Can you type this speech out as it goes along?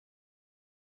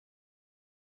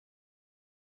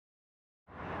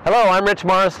Hello, I'm Rich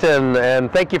Marston,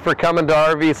 and thank you for coming to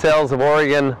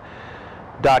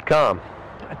RVSalesOfOregon.com.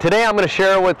 Today I'm going to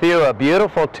share with you a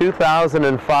beautiful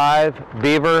 2005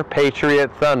 Beaver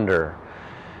Patriot Thunder.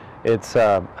 It's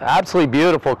an absolutely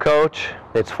beautiful coach.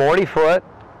 It's 40 foot.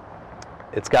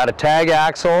 It's got a tag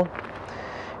axle.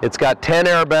 It's got 10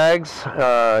 airbags.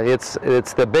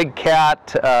 It's the Big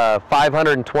Cat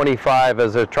 525,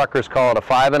 as the truckers call it, a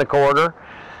 5 1/4.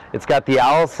 It's got the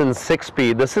Allison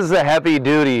 6-speed. This is the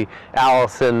heavy-duty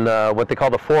Allison, what they call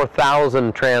the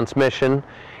 4000 transmission.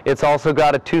 It's also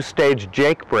got a 2-stage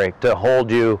Jake brake to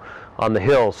hold you on the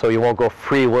hill, so you won't go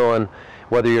freewheeling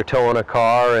whether you're towing a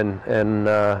car, and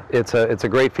it's a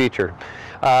great feature.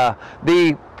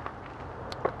 The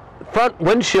front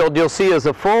windshield you'll see is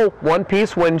a full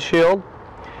one-piece windshield.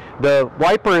 The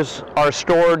wipers are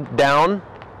stored down,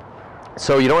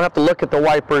 so you don't have to look at the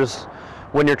wipers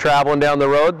when you're traveling down the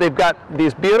road. They've got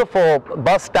these beautiful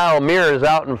bus-style mirrors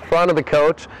out in front of the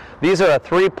coach. These are a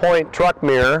 3-point truck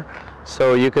mirror,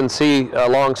 so you can see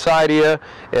alongside you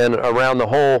and around the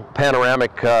whole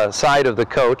panoramic side of the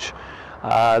coach.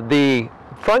 The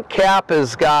front cap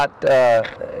has got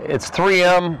it's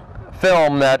 3M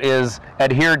film that is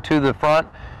adhered to the front.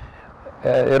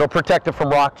 It'll protect it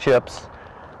from rock chips.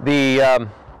 The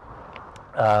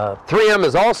 3M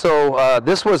is also,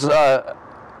 this was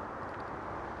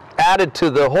added to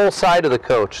the whole side of the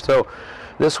coach. So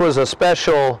this was a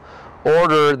special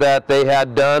order that they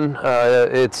had done.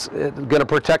 It's going to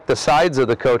protect the sides of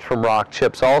the coach from rock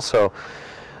chips also.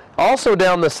 Also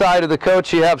down the side of the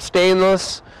coach you have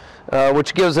stainless,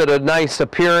 which gives it a nice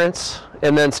appearance,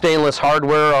 and then stainless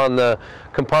hardware on the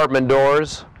compartment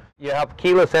doors. You have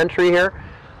keyless entry here.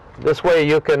 This way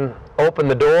you can open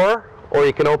the door, or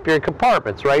you can open your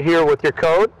compartments right here with your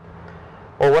code.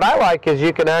 Well, what I like is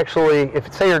you can actually,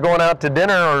 if say you're going out to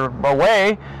dinner or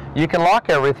away, you can lock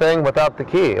everything without the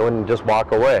key and just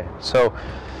walk away. So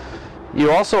you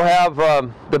also have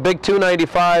the big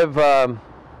 295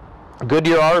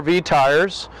 Goodyear RV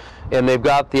tires, and they've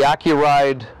got the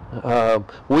AccuRide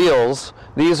wheels.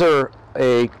 These are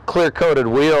a clear-coated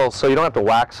wheel, so you don't have to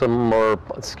wax them or,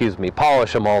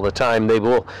 polish them all the time. They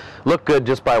will look good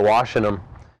just by washing them.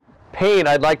 Paint,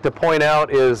 I'd like to point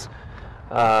out, is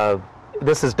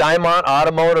this is Diamond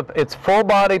Automotive. It's full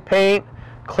body paint,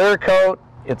 clear coat.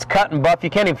 It's cut and buff.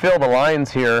 You can't even feel the lines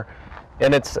here.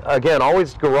 And it's, again,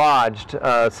 always garaged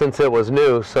since it was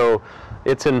new, so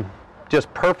it's in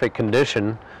just perfect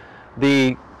condition.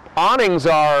 The awnings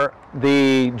are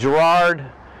the Girard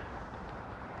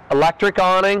electric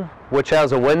awning, which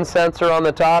has a wind sensor on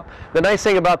the top. The nice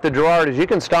thing about the Girard is you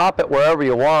can stop it wherever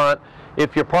you want.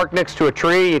 If you're parked next to a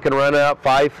tree, you can run it up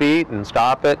 5 feet and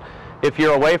stop it. If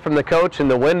you're away from the coach and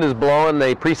the wind is blowing,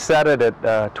 they preset it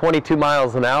at 22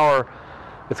 miles an hour.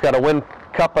 It's got a wind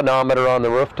cupometer on the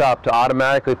rooftop to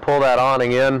automatically pull that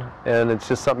awning in, and it's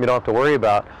just something you don't have to worry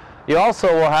about. You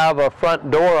also will have a front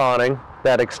door awning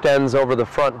that extends over the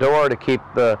front door to keep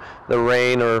the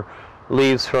rain or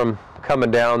leaves from coming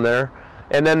down there.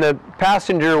 And then the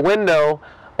passenger window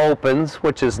opens,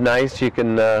 which is nice. You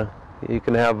can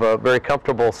have a very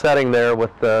comfortable setting there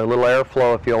with a little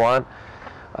airflow if you want.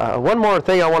 One more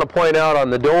thing I want to point out on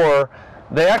the door,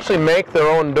 they actually make their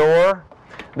own door.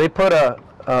 They put a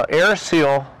air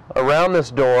seal around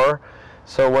this door,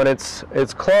 so when it's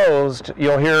closed,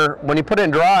 you'll hear, when you put it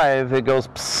in drive, it goes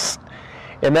psst,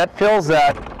 and that fills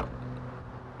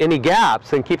any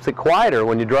gaps and keeps it quieter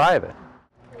when you drive it.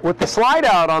 With the slide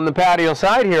out on the patio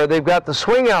side here, they've got the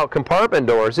swing out compartment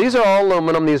doors. These are all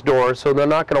aluminum, these doors, so they're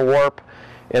not going to warp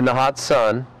in the hot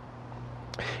sun.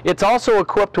 It's also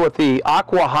equipped with the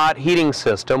Aqua Hot heating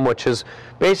system, which is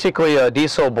basically a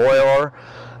diesel boiler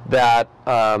that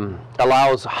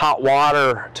allows hot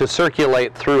water to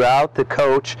circulate throughout the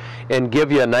coach and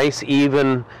give you a nice,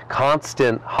 even,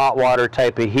 constant hot water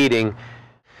type of heating.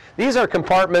 These are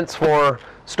compartments for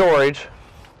storage,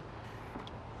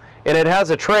 and it has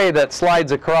a tray that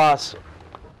slides across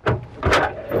the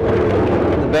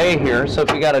bay here, so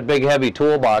if you got a big heavy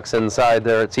toolbox inside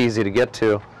there, it's easy to get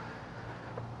to.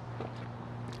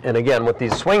 And again, with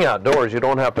these swing out doors, you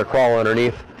don't have to crawl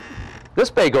underneath. This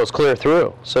bay goes clear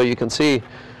through, so you can see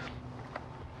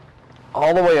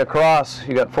all the way across.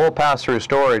 You got full pass-through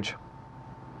storage.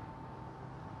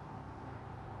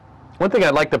 One thing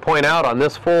I'd like to point out on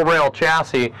this full rail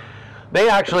chassis, they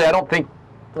actually, I don't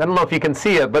know if you can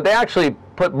see it, but they actually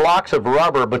put blocks of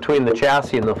rubber between the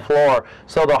chassis and the floor,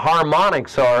 so the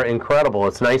harmonics are incredible.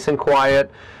 It's nice and quiet.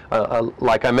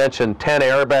 Like I mentioned, 10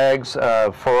 airbags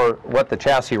for what the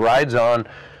chassis rides on.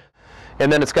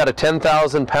 And then it's got a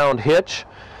 10,000-pound hitch,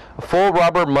 a full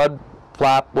rubber mud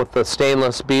flap with the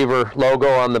stainless Beaver logo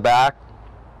on the back.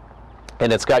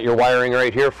 And it's got your wiring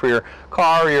right here for your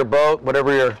car or your boat,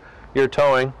 whatever you're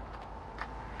towing.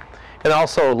 And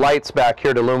also lights back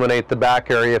here to illuminate the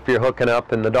back area if you're hooking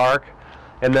up in the dark.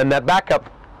 And then that backup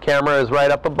camera is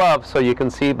right up above, so you can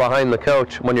see behind the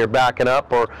coach when you're backing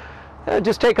up, or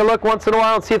just take a look once in a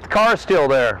while and see if the car is still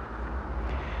there.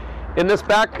 In this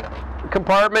back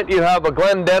compartment you have a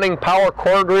Glendenning power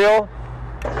cord reel.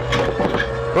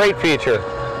 Great feature.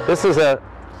 This is a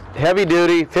heavy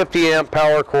duty 50 amp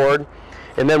power cord,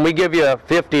 and then we give you a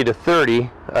 50 to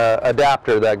 30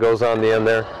 adapter that goes on the end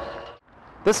there.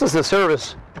 This is the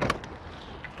service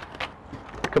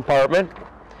compartment.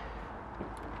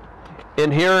 In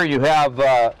here you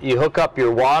have you hook up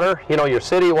your water, your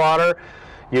city water.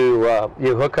 You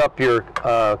hook up your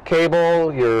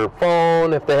cable, your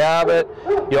phone if they have it.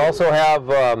 You also have,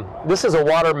 this is a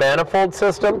water manifold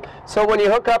system. So when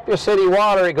you hook up your city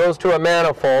water, it goes to a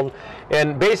manifold,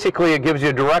 and basically it gives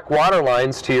you direct water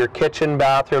lines to your kitchen,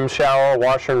 bathroom, shower,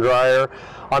 washer and dryer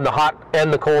on the hot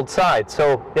and the cold side.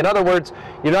 So in other words,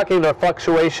 you're not getting a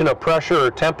fluctuation of pressure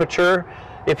or temperature.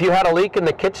 If you had a leak in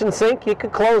the kitchen sink, you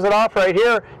could close it off right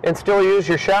here and still use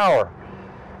your shower.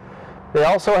 They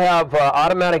also have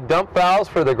automatic dump valves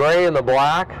for the gray and the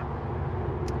black,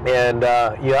 and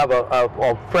you have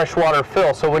a freshwater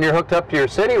fill. So when you're hooked up to your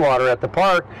city water at the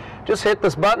park, just hit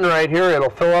this button right here. It'll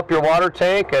fill up your water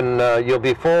tank, and you'll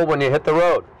be full when you hit the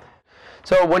road.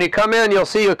 So when you come in, you'll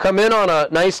see you come in on a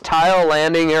nice tile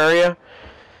landing area,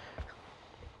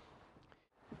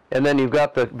 and then you've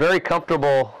got the very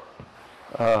comfortable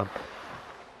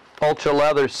ultra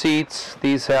leather seats.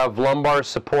 These have lumbar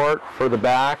support for the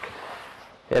back.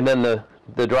 And then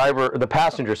the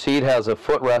passenger seat has a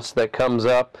footrest that comes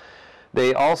up.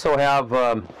 They also have,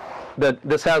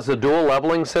 this has a dual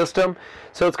leveling system.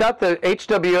 So it's got the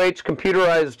HWH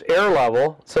computerized air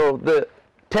level. So the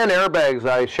 10 airbags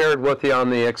I shared with you on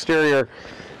the exterior,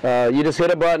 you just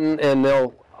hit a button and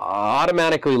they'll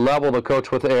automatically level the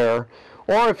coach with air.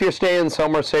 Or if you're staying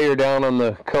somewhere, say you're down on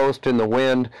the coast in the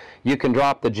wind, you can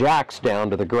drop the jacks down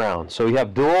to the ground. So you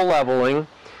have dual leveling.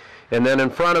 And then in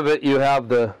front of it you have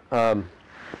the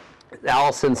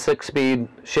Allison 6-speed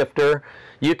shifter.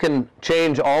 You can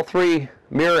change all three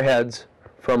mirror heads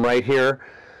from right here,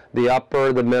 the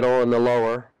upper, the middle, and the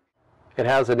lower. It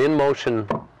has an in-motion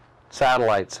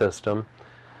satellite system.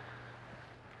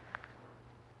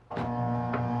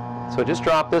 So just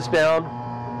drop this down.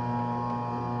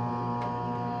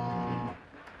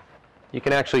 You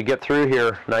can actually get through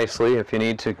here nicely if you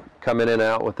need to come in and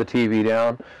out with the TV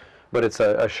down. But it's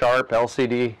a sharp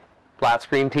LCD flat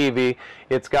screen TV.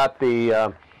 It's got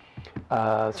the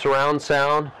surround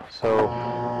sound, so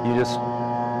you just,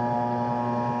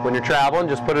 when you're traveling,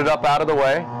 just put it up out of the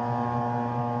way,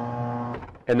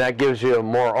 and that gives you a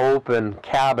more open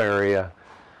cab area.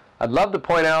 I'd love to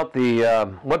point out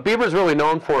what Beaver's really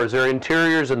known for is their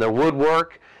interiors and their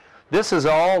woodwork. This is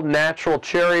all natural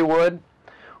cherry wood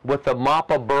with the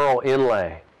Mappa burl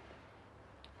inlay.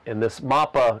 And this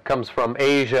Mappa comes from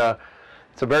Asia.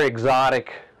 It's a very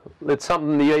exotic, it's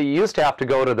something you used to have to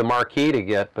go to the marquee to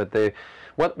get, but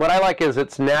what I like is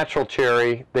it's natural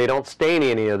cherry. They don't stain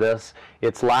any of this.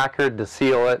 It's lacquered to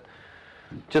seal it.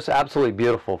 Just absolutely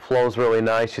beautiful. Flows really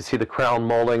nice. You see the crown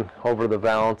molding over the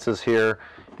valances here.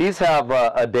 These have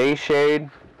a day shade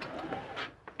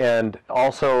and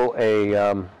also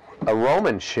a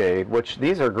Roman shade, which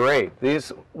these are great.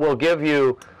 These will give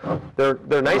you,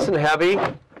 they're nice and heavy.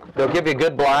 They'll give you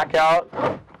good blackout,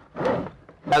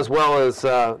 as well as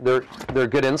they're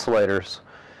good insulators.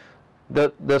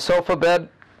 The sofa bed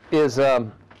is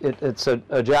it's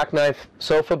a jackknife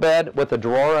sofa bed with a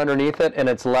drawer underneath it, and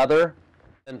it's leather.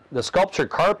 And the sculptured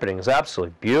carpeting is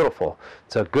absolutely beautiful.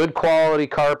 It's a good quality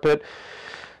carpet,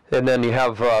 and then you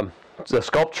have the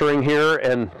sculpturing here,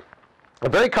 and a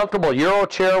very comfortable Euro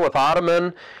chair with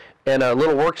ottoman, and a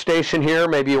little workstation here.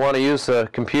 Maybe you want to use a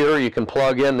computer, you can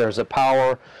plug in. There's a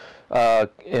power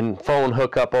and phone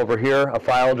hookup over here, a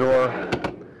file drawer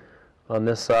on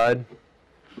this side.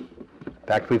 In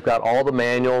fact, we've got all the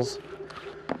manuals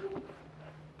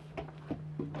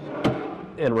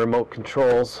and remote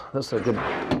controls. This is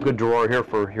a good drawer here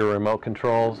for your remote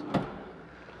controls.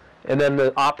 And then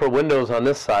the opera windows on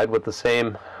this side with the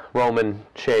same Roman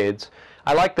shades.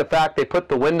 I like the fact they put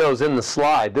the windows in the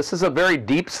slide. This is a very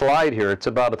deep slide here. It's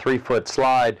about a 3-foot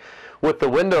slide. With the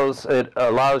windows, it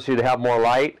allows you to have more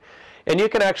light. And you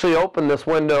can actually open this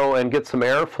window and get some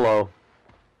airflow.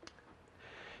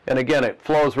 And again, it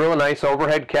flows really nice.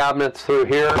 Overhead cabinets through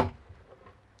here.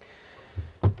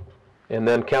 And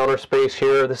then counter space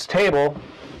here. This table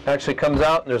actually comes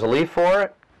out and there's a leaf for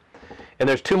it. And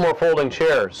there's 2 more folding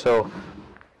chairs. So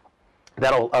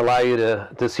That'll allow you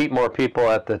to seat more people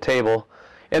at the table.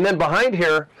 And then behind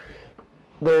here,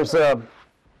 there's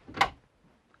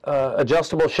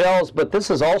adjustable shelves, but this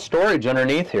is all storage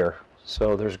underneath here.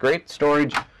 So there's great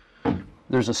storage.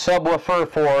 There's a subwoofer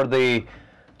for the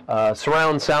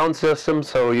surround sound system.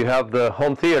 So you have the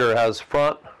home theater has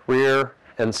front, rear,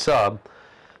 and sub.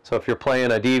 So if you're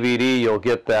playing a DVD, you'll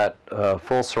get that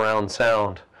full surround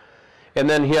sound. And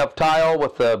then you have tile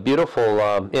with a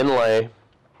beautiful inlay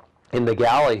in the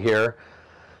galley here.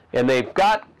 And they've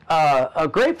got a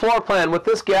great floor plan with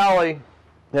this galley.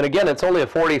 And again, it's only a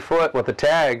 40-foot with a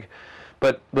tag,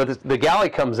 but the galley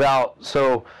comes out,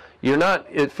 so you're not,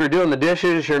 if you're doing the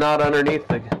dishes, you're not underneath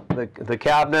the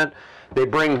cabinet. They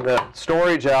bring the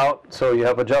storage out, so you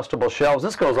have adjustable shelves.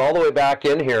 This goes all the way back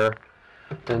in here,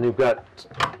 and you've got,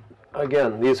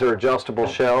 again, these are adjustable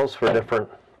shelves for different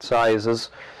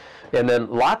sizes, and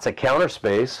then lots of counter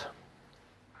space.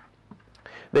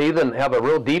 They even have a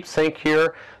real deep sink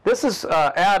here. This is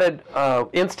added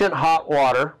instant hot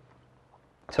water.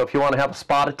 So if you want to have a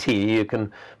spot of tea, you can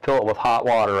fill it with hot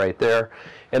water right there.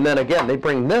 And then again, they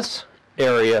bring this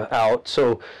area out.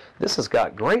 So this has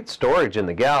got great storage in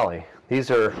the galley. These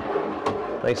are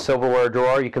nice silverware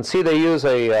drawer. You can see they use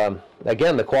again,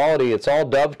 the quality, it's all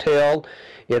dovetailed.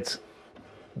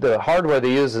 The hardware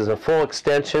they use is a full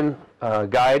extension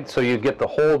guide, so you get the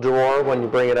whole drawer when you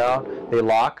bring it out. They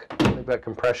lock. They've got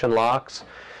compression locks.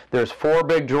 There's 4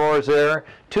 big drawers there,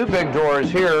 2 big drawers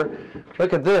here.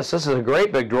 Look at this. This is a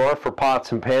great big drawer for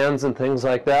pots and pans and things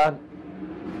like that.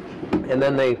 And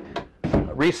then they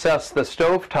recess the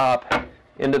stovetop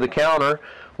into the counter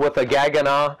with a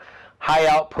Gaggenau high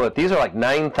output. These are like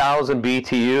 9,000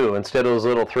 BTU instead of those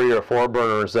little 3 or 4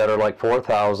 burners that are like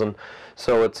 4,000.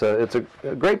 So it's a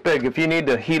great big, if you need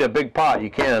to heat a big pot, you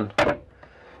can.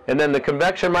 And then the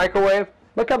convection microwave,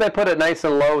 look how they put it nice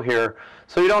and low here.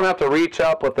 So you don't have to reach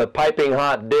up with the piping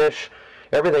hot dish.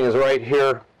 Everything is right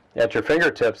here at your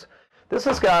fingertips. This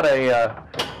has got a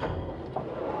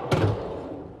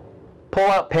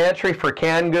pull-out pantry for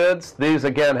canned goods. These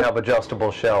again have adjustable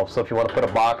shelves. So if you want to put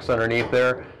a box underneath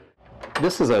there.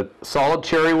 This is a solid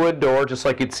cherry wood door, just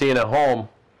like you'd see in a home.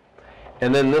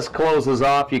 And then this closes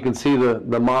off. You can see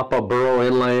the mop-up burrow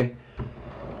inlay.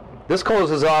 This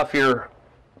closes off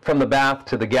from the bath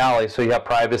to the galley, so you have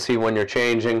privacy when you're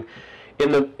changing.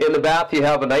 In the bath, you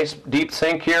have a nice deep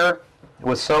sink here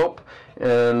with soap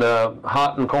and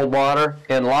hot and cold water,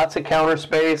 and lots of counter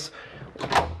space,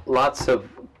 lots of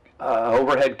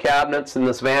overhead cabinets in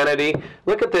this vanity.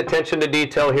 Look at the attention to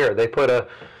detail here. They put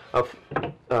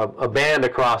a band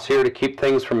across here to keep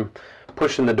things from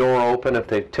pushing the door open if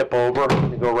they tip over.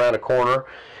 They go around a corner.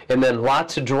 And then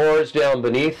lots of drawers down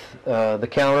beneath the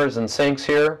counters and sinks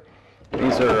here.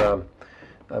 These are,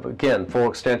 again, full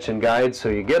extension guides, so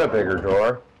you get a bigger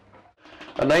drawer.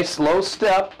 A nice low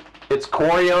step. It's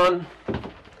Corian.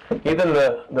 Even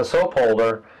the soap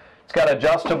holder. It's got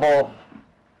adjustable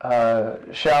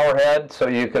shower head, so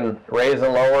you can raise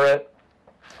and lower it.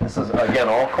 This is, again,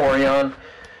 all Corian.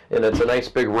 And it's a nice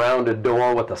big rounded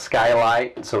door with a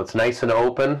skylight, so it's nice and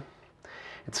open.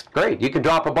 It's great. You can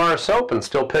drop a bar of soap and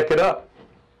still pick it up.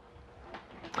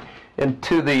 And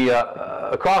to the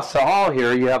across the hall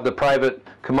here, you have the private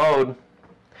commode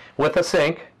with a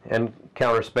sink and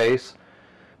counter space,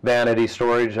 vanity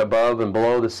storage above and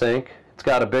below the sink. It's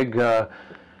got a big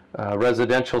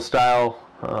residential style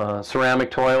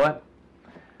ceramic toilet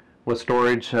with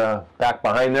storage back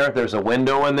behind there. There's a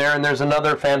window in there, and there's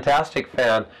another fantastic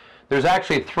fan. There's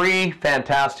actually 3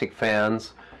 fantastic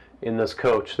fans in this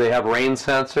coach. They have rain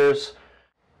sensors.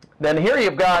 Then here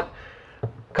you've got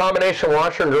combination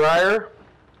washer and dryer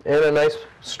and a nice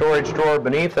storage drawer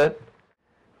beneath it.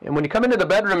 And when you come into the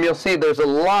bedroom, you'll see there's a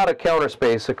lot of counter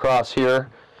space across here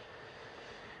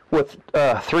with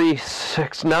 3,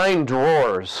 6, 9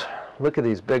 drawers. Look at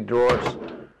these big drawers.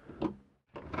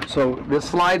 So this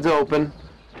slides open.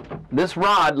 This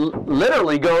rod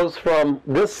literally goes from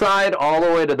this side all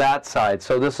the way to that side.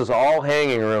 So this is all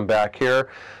hanging room back here.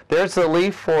 There's the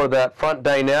leaf for that front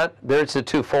dinette. There's the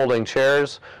 2 folding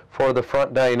chairs for the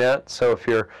front dinette. So if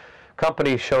your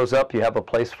company shows up, you have a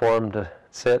place for them to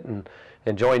sit and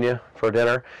join you for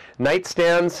dinner.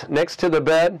 Nightstands next to the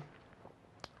bed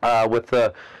with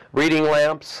the reading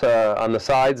lamps on the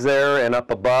sides there and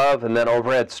up above, and then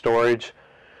overhead storage.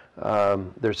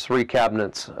 There's 3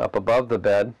 cabinets up above the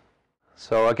bed.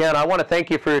 So again, I want to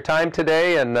thank you for your time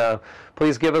today, and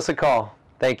please give us a call.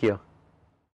 Thank you.